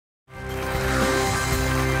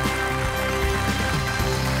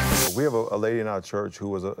have a lady in our church who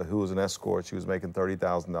was an escort. She was making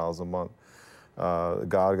 $30,000 a month.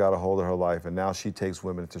 God got a hold of her life, and now she takes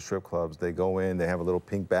women to strip clubs. They go in, they have a little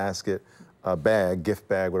pink basket, a gift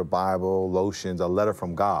bag with a Bible, lotions, a letter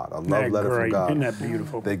from God, a love letter from God. Isn't that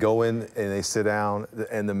beautiful? They go in and they sit down,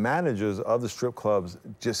 and the managers of the strip clubs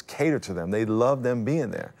just cater to them. They love them being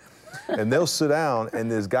there. And they'll sit down, and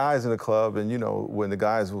there's guys in the club, and when the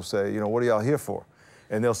guys will say, what are y'all here for?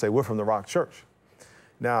 And they'll say, we're from the Rock Church.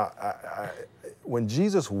 Now, when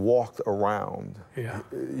Jesus walked around,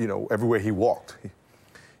 everywhere he walked,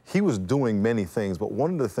 he was doing many things, but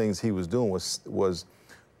one of the things he was doing was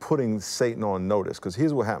putting Satan on notice. Because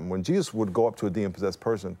here's what happened. When Jesus would go up to a demon-possessed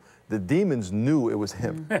person, the demons knew it was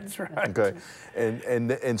him. That's right. Okay,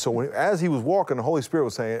 and so as he was walking, the Holy Spirit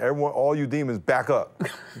was saying, everyone, all you demons, back up.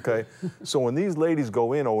 Okay, so when these ladies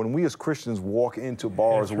go in, or when we as Christians walk into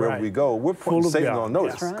bars or wherever we go, we're putting Satan on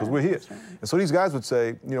notice because we're here. Right. And so these guys would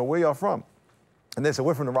say, where y'all from? And they said,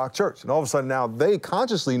 we're from the Rock Church. And all of a sudden now they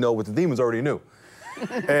consciously know what the demons already knew.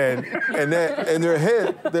 and their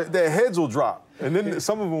heads will drop. And then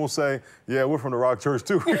some of them will say, yeah, we're from the Rock Church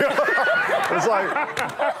too. It's like,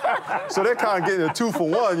 so they're kind of getting a 2 for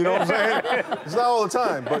 1, you know what I'm saying? It's not all the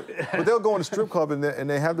time, but they'll go in the strip club and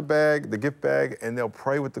they have the bag, the gift bag, and they'll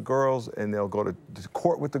pray with the girls, and they'll go to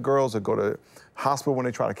court with the girls, or go to hospital when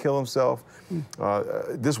they try to kill themselves.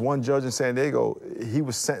 This one judge in San Diego, he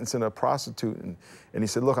was sentencing a prostitute, and he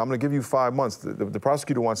said, look, I'm gonna give you 5 months. The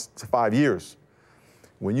prosecutor wants 5 years.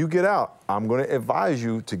 When you get out, I'm going to advise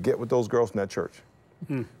you to get with those girls from that church.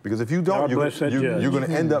 Because if you don't, you're going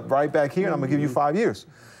to end up right back here, and I'm going to give you 5 years.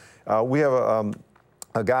 We have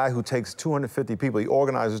a guy who takes 250 people. He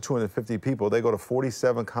organizes 250 people. They go to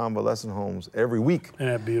 47 convalescent homes every week.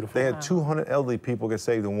 Yeah, beautiful. They had 200 elderly people get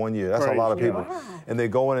saved in 1 year. That's a lot of people. Wow. And they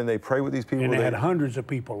go in and they pray with these people. And they had hundreds of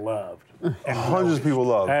people loved. And hundreds of people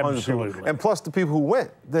loved. Absolutely. And plus the people who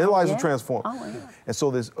went, their lives were transformed. Oh, yeah. And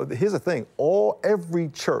so here's the thing, every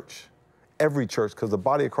church, because the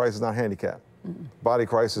body of Christ is not handicapped. Body of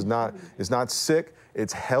Christ is not sick,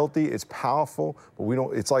 it's healthy, it's powerful, but we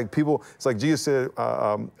don't, it's like Jesus said,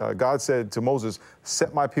 God said to Moses,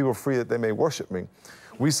 set my people free that they may worship me.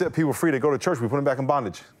 We set people free, they go to church, we put them back in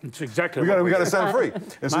bondage. It's exactly we got to set them free.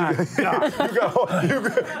 And so you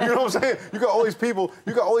know what I'm saying? You got all these people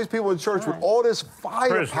in church with all this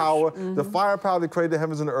firepower, the firepower that created the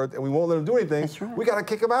heavens and the earth, and we won't let them do anything. We got to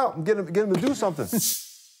kick them out and get them to do something.